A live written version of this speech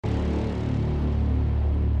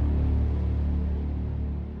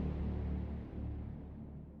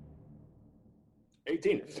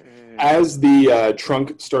18. As the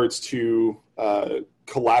trunk starts to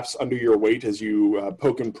collapse under your weight as you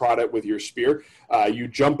poke and prod it with your spear, you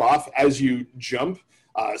jump off. As you jump,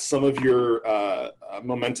 some of your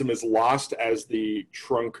momentum is lost as the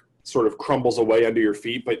trunk sort of crumbles away under your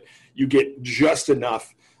feet, but you get just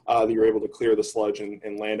enough that you're able to clear the sludge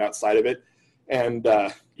and land outside of it. And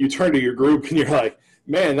you turn to your group and you're like,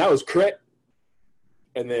 man, that was crit.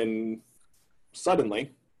 And then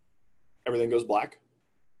suddenly, everything goes black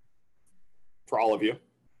for all of you.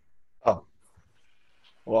 Oh.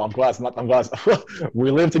 Well, I'm glad.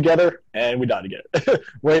 We live together and we die together.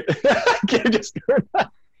 Wait, I can't just turn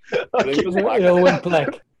that. Everything goes black. It went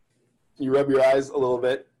black. You rub your eyes a little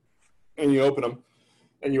bit and you open them,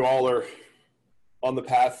 and you all are on the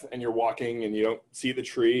path and you're walking and you don't see the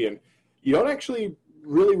tree and you don't actually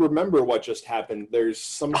really remember what just happened. There's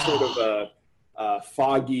some sort of a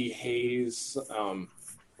foggy haze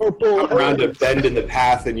around a bend in the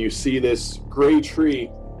path, and you see this gray tree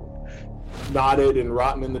knotted and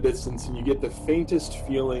rotten in the distance, and you get the faintest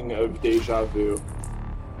feeling of deja vu.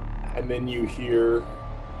 And then you hear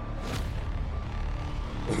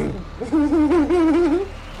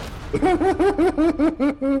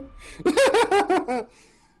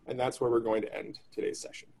and that's where we're going to end today's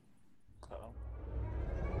session.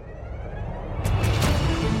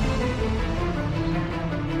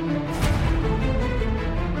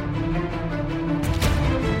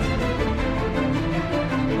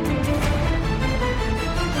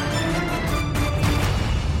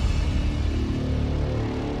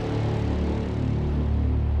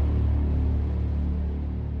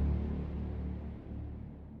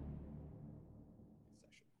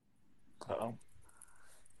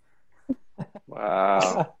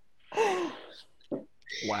 Wow.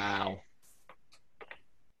 Wow.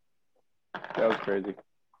 That was crazy.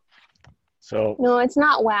 So No, it's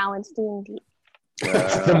not WoW. It's D&D.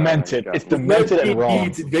 it's demented. It's demented and wrong.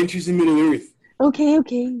 It's Adventures in Middle-earth. Okay.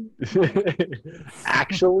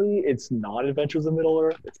 Actually, it's not Adventures in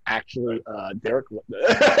Middle-earth. It's actually Derek.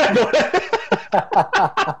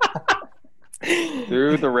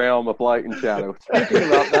 Through the realm of light and shadow. Speaking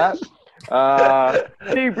about that,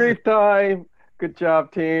 debrief time. Good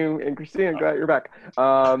job, team. And Christine, glad you're back.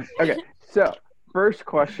 Okay, so first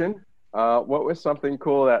question. What was something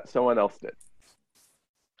cool that someone else did?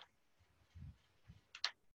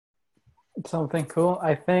 Something cool.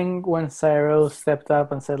 I think when Cyril stepped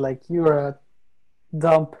up and said, like, you're a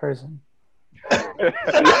dumb person. I'm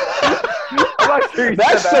not sure he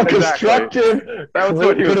That's said so that exactly. constructive. That was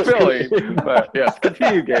what he was feeling. But yes,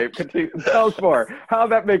 continue, Gabe. Continue. Tell us more. How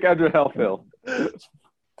did that make Andrew Hell feel?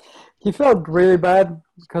 He felt really bad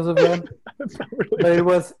because of that, Really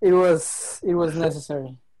but it was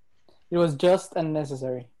necessary. It was just and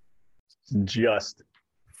necessary just.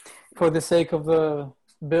 for the sake of the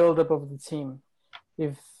build-up of the team.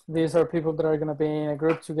 If these are people that are going to be in a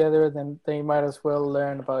group together, then they might as well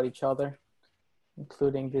learn about each other,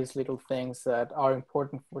 including these little things that are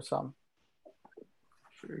important for some.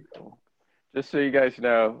 Very cool. Just so you guys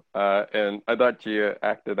know, and I thought you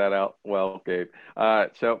acted that out well, Gabe.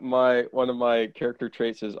 So one of my character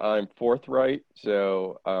traits is I'm forthright.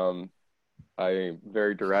 So I'm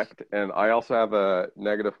very direct, and I also have a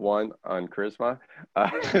 -1 on charisma.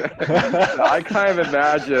 So I kind of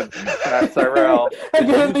imagine that Cyril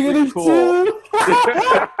is cool.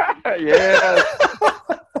 Yes.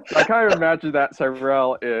 I kind of imagine that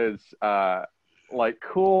Cyril is like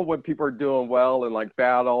cool when people are doing well and like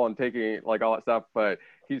battle and taking like all that stuff, but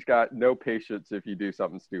he's got no patience if you do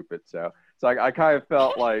something stupid. So I kind of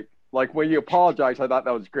felt like when you apologize, I thought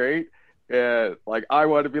that was great. And like I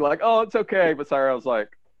wanted to be like, oh, it's okay, but Cyril was like,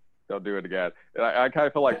 don't do it again. And I kind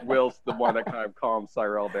of feel like Will's the one that kind of calms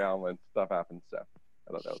Cyril down when stuff happens. So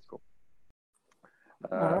I thought that was cool.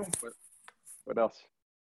 What else?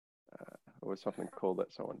 What was something cool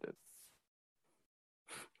that someone did?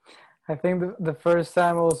 I think the first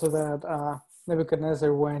time also that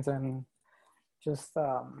Nebuchadnezzar went and just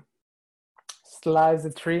sliced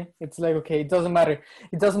the tree. It's like, okay, it doesn't matter.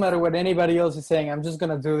 It doesn't matter what anybody else is saying. I'm just going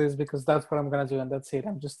to do this because that's what I'm going to do, and that's it.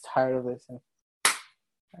 I'm just tired of this. And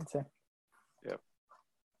that's it. Yep.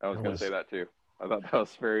 I was going to say that too. I thought that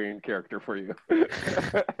was very in character for you,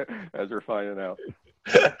 as we're finding out.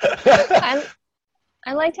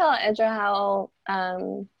 I liked how Edra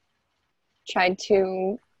tried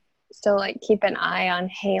to still like keep an eye on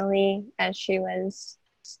Haley as she was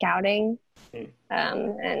scouting,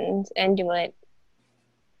 and do it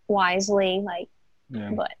wisely, like,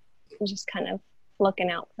 but just kind of looking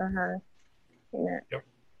out for her. Yep.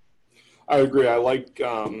 I agree. I like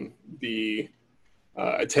the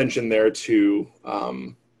attention there to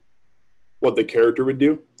what the character would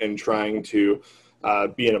do, and trying to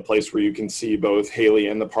be in a place where you can see both Haley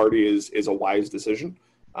and the party is a wise decision.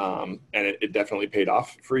 And it definitely paid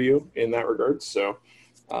off for you in that regard. So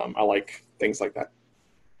I like things like that.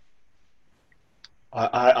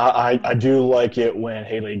 I do like it when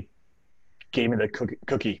Haley gave me the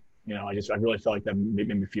cookie. You know, I really felt like that made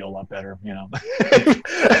me feel a lot better. You know,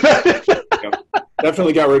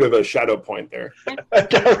 definitely got rid of a shadow point there.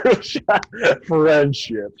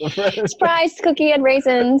 Friendship. Surprise cookie and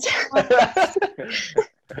raisins.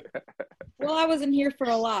 Well, I wasn't here for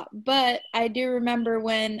a lot, but I do remember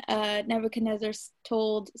when Nebuchadnezzar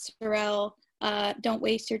told Sorel, don't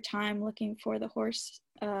waste your time looking for the horse.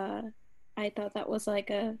 I thought that was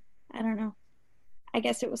like I don't know. I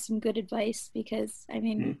guess it was some good advice because, I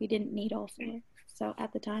mean, we didn't need all four so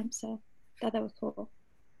at the time. So I thought that was cool.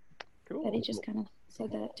 Cool. That he just kind of said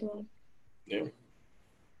that to him. Yeah.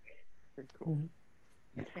 Very cool.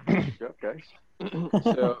 Good job, guys.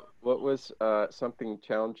 So what was something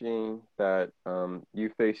challenging that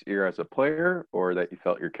you faced either as a player or that you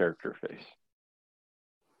felt your character faced?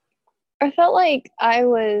 I felt like I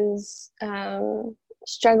was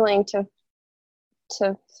struggling to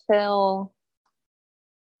fill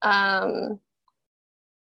the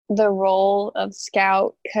role of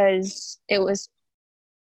scout because it was,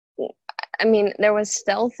 I mean, there was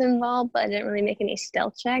stealth involved, but I didn't really make any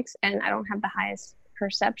stealth checks, and I don't have the highest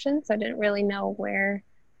perception, so I didn't really know where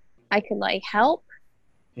I could like help.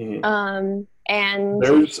 And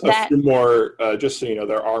there's a few more, just so you know,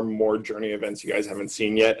 there are more journey events you guys haven't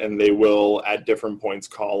seen yet, and they will at different points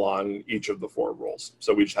call on each of the four roles.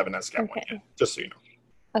 So we just haven't had scout one yet, just so you know.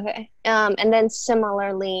 Okay. And then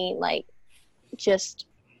similarly, like just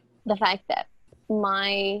the fact that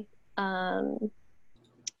my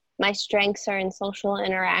my strengths are in social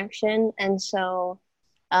interaction, and so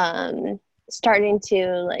starting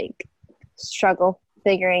to like struggle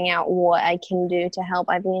figuring out what I can do to help.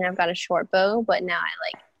 I mean, I've got a short bow, but now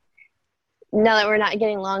now that we're not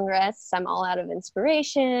getting long rests, I'm all out of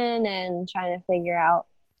inspiration and trying to figure out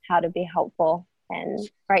how to be helpful. And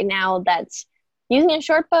right now that's using a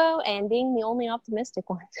short bow and being the only optimistic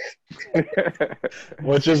one.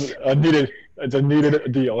 Which is a needed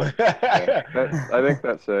deal. I think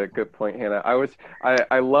that's a good point, Hannah.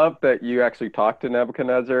 I love that you actually talked to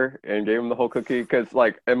Nebuchadnezzar and gave him the whole cookie, because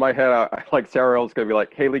like in my head, like Sarah's gonna be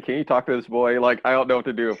like, Haley, can you talk to this boy? Like I don't know what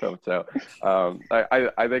to do with him. So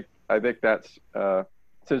I think that's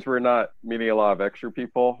since we're not meeting a lot of extra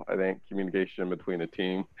people, I think communication between a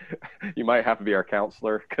team, you might have to be our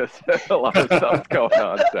counselor because a lot of stuff's going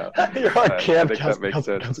on. So you're our camp that makes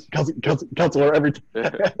sense. Counselor every time.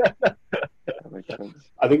 That makes sense.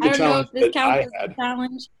 I think the I don't know challenge if this that I counts as had. a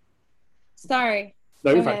challenge. Sorry.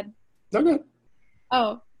 No, Go you're fine. ahead. No, go ahead.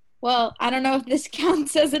 Oh, well, I don't know if this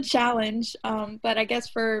counts as a challenge, but I guess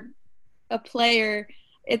for a player,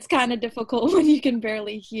 it's kind of difficult when you can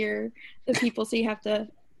barely hear the people, so you have to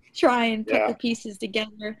try and put the pieces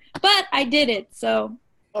together. But I did it, so.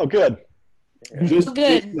 Oh, good. Just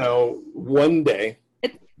Good. know, one day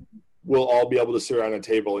we'll all be able to sit around a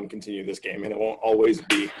table and continue this game, and it won't always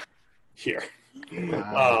be here.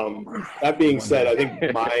 That being said, I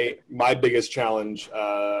think my biggest challenge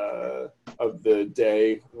of the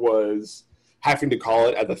day was having to call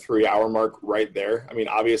it at the 3-hour mark right there. I mean,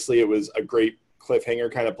 obviously it was a great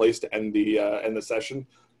cliffhanger kind of place to end the session,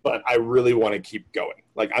 but I really want to keep going.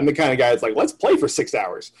 Like, I'm the kind of guy that's like, let's play for 6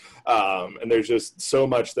 hours. And there's just so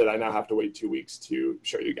much that I now have to wait 2 weeks to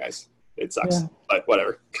show you guys. It sucks, but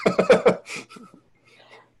whatever.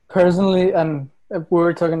 Personally, and we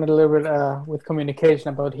were talking a little bit with communication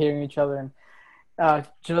about hearing each other, and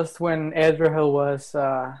just when Edrahel was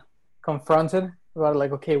confronted about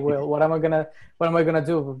like, okay, well, what am I gonna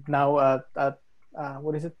do now?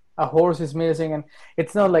 What is it? A horse is missing, and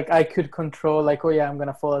it's not like I could control like, oh yeah, I'm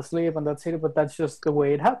gonna fall asleep and that's it, but that's just the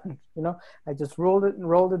way it happened, you know. I just rolled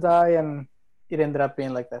the die and it ended up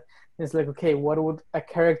being like that. It's like, okay, what would a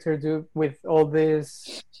character do with all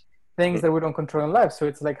these things that we don't control in life? So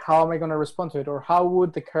it's like, how am I gonna respond to it, or how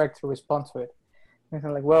would the character respond to it? And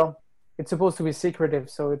it's like, well, it's supposed to be secretive,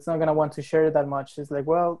 so it's not gonna want to share that much. It's like,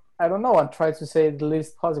 well, I don't know, and try to say the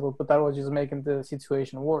least possible, but that was just making the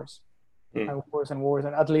situation worse. And worse and worse,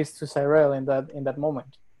 and at least to Cyrell in that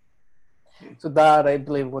moment. So that, I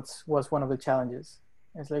believe, was one of the challenges.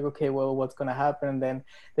 It's like, okay, well, what's gonna happen? And then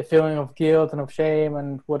the feeling of guilt and of shame,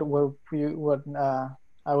 and what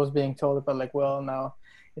I was being told about, like, well, now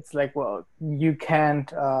it's like, well, you can't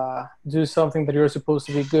do something that you're supposed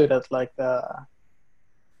to be good at, like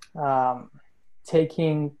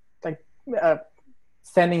taking, like,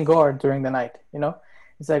 standing guard during the night, you know.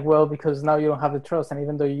 it's like, well, because now you don't have the trust, and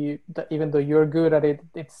even though you're good at it,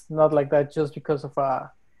 it's not like that just because of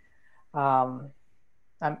a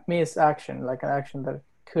missed action, like an action that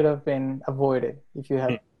could have been avoided if you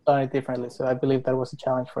had done it differently. So I believe that was a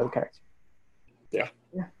challenge for the character. Yeah,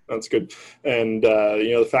 that's good. And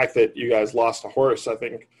the fact that you guys lost a horse, I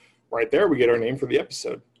think right there we get our name for the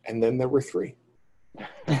episode. And then there were 3.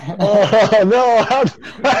 Oh no!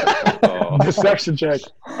 Deception check.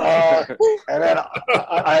 And then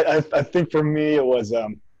I think for me it was I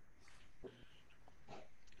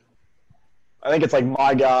think it's like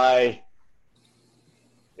my guy.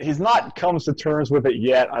 He's not comes to terms with it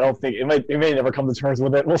yet. I don't think it may never come to terms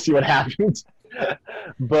with it. We'll see what happens.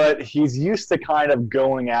 But he's used to kind of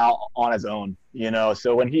going out on his own,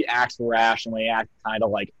 So when he acts rationally, acts kind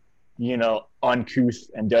of like, uncouth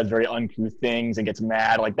and does very uncouth things and gets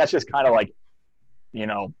mad, like that's just kind of like,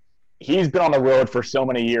 he's been on the road for so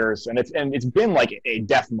many years, and it's been like a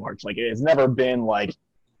death march. Like it's never been like,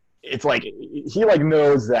 it's like he like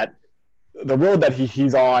knows that the road that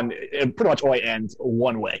he's on, it pretty much only ends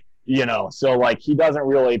one way, So like he doesn't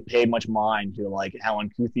really pay much mind to like how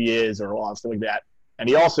uncouth he is or all stuff like that. And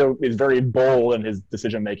he also is very bold in his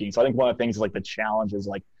decision making. So I think one of the things is like the challenge is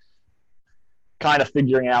like kind of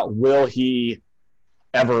figuring out, will he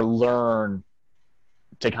ever learn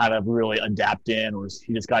to kind of really adapt in, or is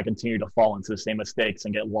he just got to continue to fall into the same mistakes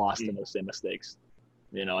and get lost in those same mistakes?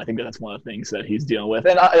 I think that's one of the things that he's dealing with,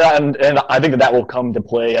 and I think that will come to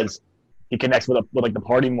play as he connects with like the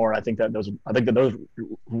party more. I think that those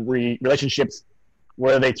relationships,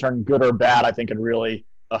 whether they turn good or bad, I think can really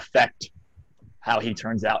affect how he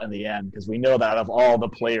turns out in the end. Because we know that out of all the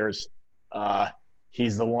players,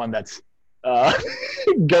 he's the one that's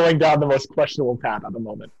going down the most questionable path at the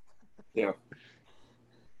moment. Yeah.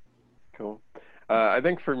 Cool. I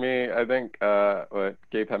think for me, what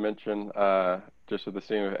Gabe had mentioned, just with the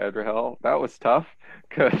scene with Edrahel, that was tough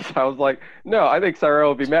because I was like, no, I think Cyrell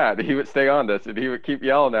would be mad. He would stay on this and he would keep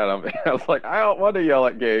yelling at him. And I was like, I don't want to yell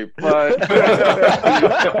at Gabe, but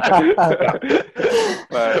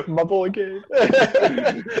my boy Gabe.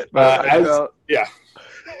 But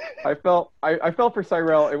I felt for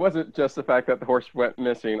Cyrell. It wasn't just the fact that the horse went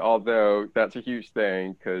missing, although that's a huge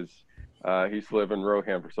thing because he's lived in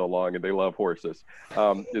Rohan for so long and they love horses.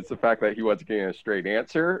 It's the fact that he wasn't getting a straight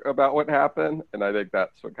answer about what happened, and I think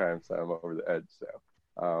that's what kind of sent him over the edge. So,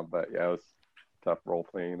 but yeah, it was tough role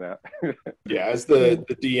playing that. Yeah, as the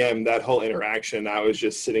DM, that whole interaction, I was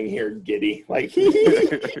just sitting here giddy, like.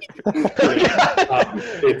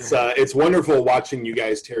 It's wonderful watching you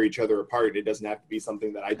guys tear each other apart. It doesn't have to be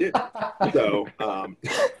something that I did. So.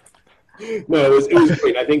 No, it was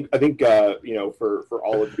great. I think for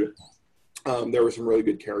all of you, there were some really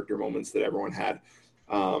good character moments that everyone had,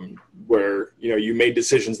 where you made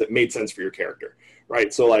decisions that made sense for your character,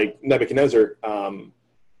 right? So like Nebuchadnezzar,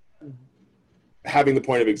 having the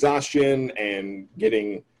point of exhaustion and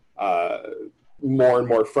getting more and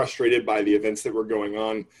more frustrated by the events that were going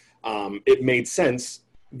on, it made sense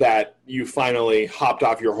that you finally hopped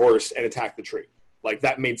off your horse and attacked the tree. Like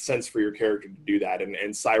that made sense for your character to do that.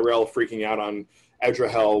 And Cyrell freaking out on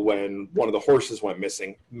Edrahel when one of the horses went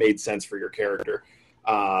missing made sense for your character.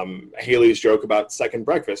 Haley's joke about second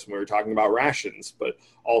breakfast when we were talking about rations, but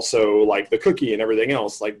also like the cookie and everything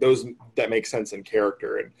else, like those that make sense in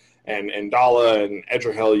character. And Dala and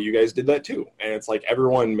Edrahel, you guys did that too. And it's like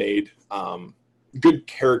everyone made good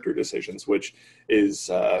character decisions, which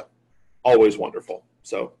is always wonderful.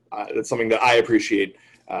 So that's something that I appreciate.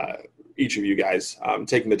 Each of you guys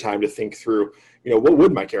taking the time to think through, what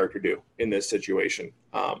would my character do in this situation?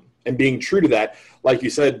 And being true to that, like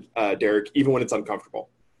you said, Derek, even when it's uncomfortable,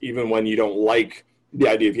 even when you don't like the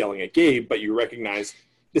idea of yelling at Gabe, but you recognize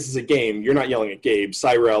this is a game, you're not yelling at Gabe,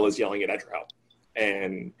 Cyrell is yelling at Edrahel.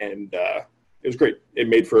 And it was great. It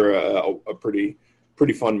made for a pretty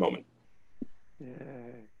fun moment. Yeah,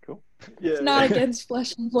 cool. Yeah. It's not against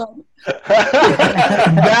flesh and blood.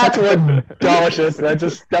 That's what delicious. That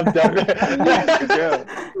just stepped up.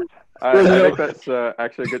 I think that's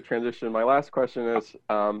actually a good transition. My last question is,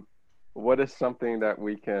 what is something that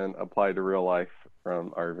we can apply to real life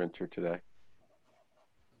from our adventure today?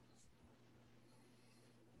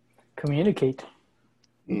 Communicate.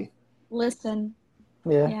 Listen.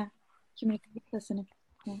 Yeah. Communicate, listen.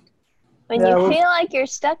 Yeah. When you feel like you're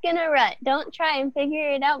stuck in a rut, don't try and figure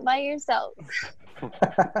it out by yourself.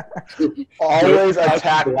 Always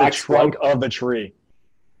attack the trunk of the tree.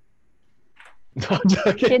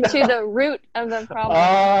 Get to the root of the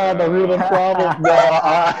problem. The root of the problem.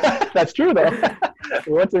 No, that's true though.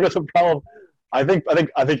 What's the problem? I think, and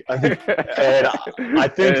I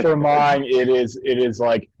think for mine, it is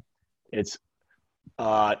like, it's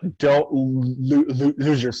don't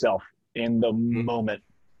lose yourself in the moment.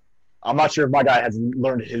 I'm not sure if my guy has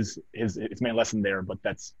learned his main lesson there, but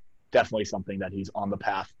that's definitely something that he's on the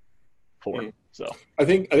path for. So I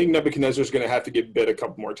think Nebuchadnezzar's going to have to get bit a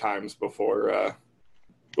couple more times before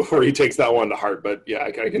he takes that one to heart. But yeah,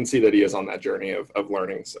 I can see that he is on that journey of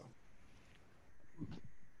learning. So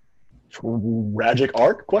tragic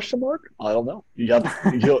arc? Question mark? I don't know. You'll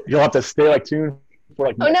have to stay tuned for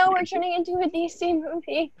Oh no, we're turning into a DC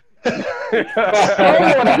movie.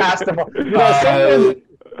 Someone has to.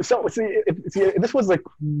 So see, if this was like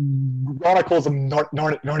Chronicles of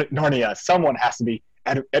Narnia, someone has to be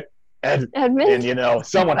Edmund, and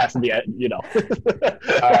someone has to be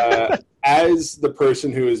as the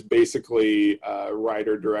person who is basically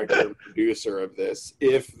writer, director, and producer of this.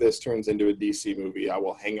 If this turns into a DC movie, I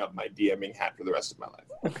will hang up my DMing hat for the rest of my life.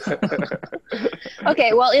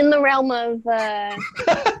 Okay, well, in the realm of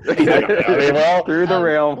through the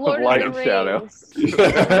realm of Lord light of and the shadow.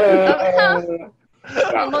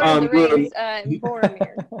 Lord of the Rings,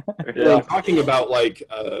 Boromir. Talking about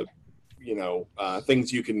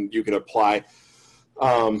things you can apply,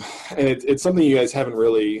 and it's something you guys haven't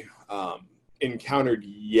really encountered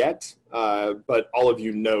yet, but all of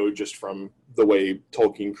you know just from the way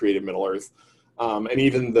Tolkien created Middle Earth, and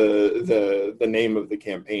even the name of the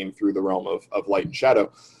campaign, Through the Realm of Light and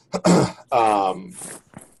Shadow.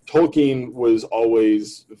 Tolkien was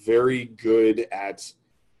always very good at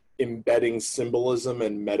embedding symbolism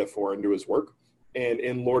and metaphor into his work. And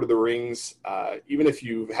in Lord of the Rings, even if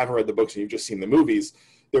you haven't read the books and you've just seen the movies,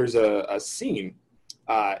 there's a scene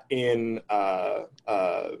in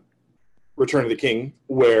Return of the King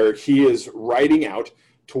where he is riding out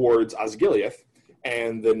towards Osgiliath,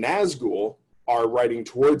 and the Nazgul are riding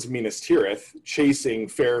towards Minas Tirith, chasing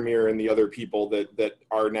Faramir and the other people that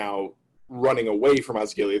are now running away from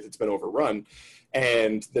Osgiliath. It's been overrun.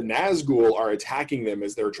 And the Nazgul are attacking them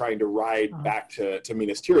as they're trying to ride back to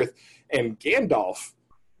Minas Tirith. And Gandalf,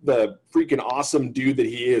 the freaking awesome dude that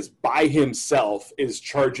he is, by himself, is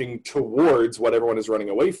charging towards what everyone is running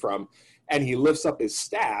away from. And he lifts up his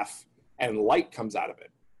staff, and light comes out of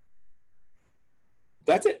it.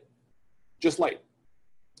 That's it. Just light.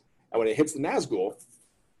 And when it hits the Nazgul,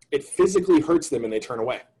 it physically hurts them, and they turn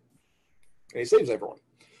away. And he saves everyone.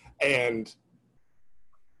 And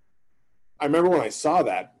I remember when I saw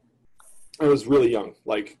that, I was really young.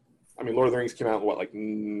 Lord of the Rings came out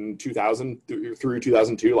in 2000 through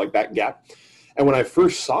 2002, like that gap. And when I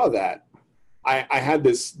first saw that, I had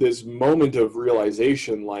this moment of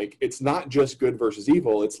realization, it's not just good versus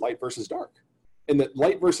evil, it's light versus dark. And that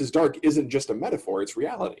light versus dark isn't just a metaphor, it's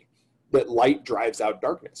reality. That light drives out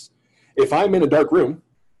darkness. If I'm in a dark room,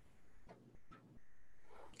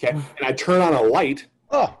 and I turn on a light,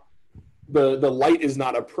 the light is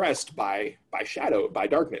not oppressed by shadow, by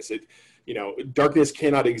darkness. Darkness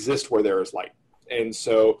cannot exist where there is light. And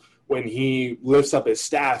so when he lifts up his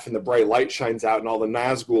staff and the bright light shines out and all the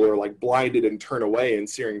Nazgul are blinded and turn away in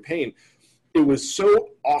searing pain, it was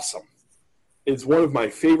so awesome. It's one of my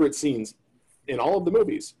favorite scenes in all of the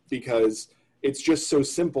movies because it's just so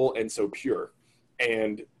simple and so pure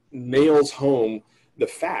and nails home the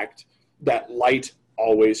fact that light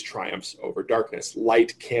always triumphs over darkness.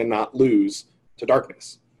 Light cannot lose to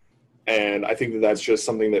darkness. And I think that's just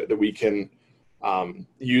something that we can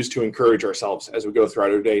use to encourage ourselves as we go throughout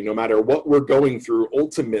our day. No matter what we're going through,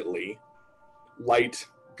 ultimately, light,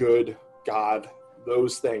 good, God,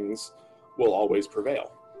 those things will always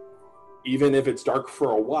prevail. Even if it's dark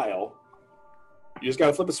for a while, you just got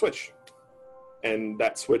to flip a switch. And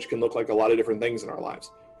that switch can look like a lot of different things in our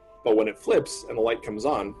lives. But when it flips and the light comes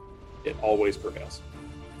on, it always prevails.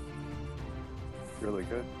 Really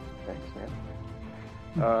good. Thanks, man.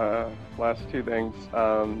 Last two things.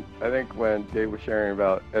 I think when Dave was sharing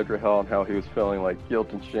about Edrahel and how he was feeling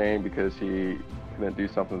guilt and shame because he couldn't do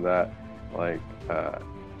something that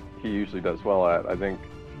he usuly does well at, I think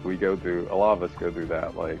a lot of us go through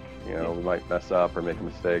that. We might mess up or make a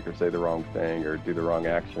mistake or say the wrong thing or do the wrong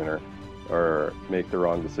action or make the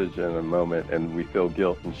wrong decision in a moment, and we feel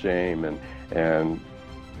guilt and shame, and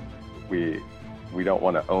we don't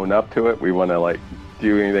want to own up to it. We want to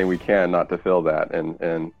do anything we can not to feel that.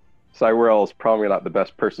 And Cyrell is probably not the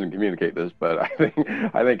best person to communicate this, but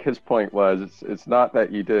I think his point was it's not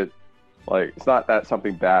that you did it's not that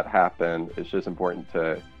something bad happened. It's just important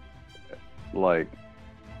to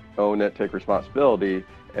own it, take responsibility,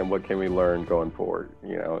 and what can we learn going forward,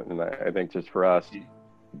 And I think just for us,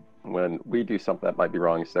 when we do something that might be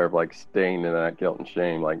wrong, instead of staying in that guilt and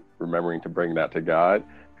shame, remembering to bring that to God,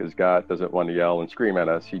 because God doesn't want to yell and scream at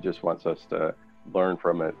us. He just wants us to learn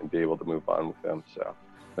from it and be able to move on with him. So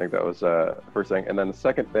I think that was the first thing. And then the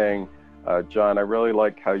second thing, John, I really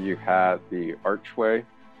like how you had the archway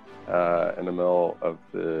in the middle of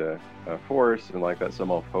the forest and like that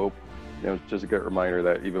symbol of hope. You know, it's just a good reminder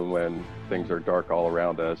that even when things are dark all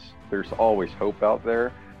around us, there's always hope out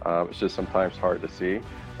there. It's just sometimes hard to see,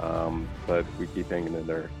 but we keep hanging in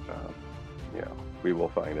there. You know, we will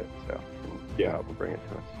find it. So yeah, we'll bring it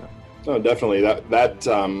to us. So. Oh, definitely. That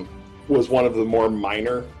was one of the more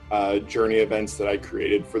minor journey events that I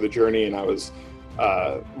created for the journey, and I was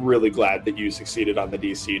really glad that you succeeded on the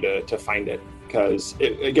DC to find it, because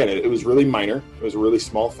it was really minor. It was a really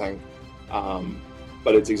small thing,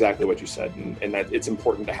 but it's exactly what you said, and that it's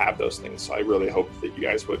important to have those things. So I really hope that you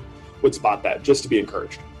guys would spot that, just to be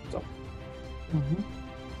encouraged. So. Mm-hmm.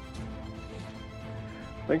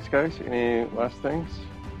 Thanks, guys. Any last things?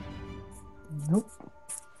 Nope.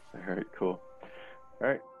 All right, cool. All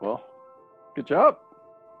right, well, good job.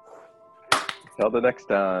 Till the next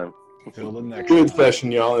time. Till the next Good time.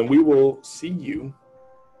 session, y'all, and we will see you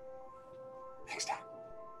next time.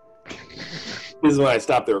 This is when I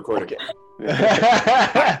stop the recording.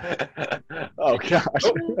 Oh,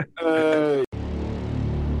 gosh.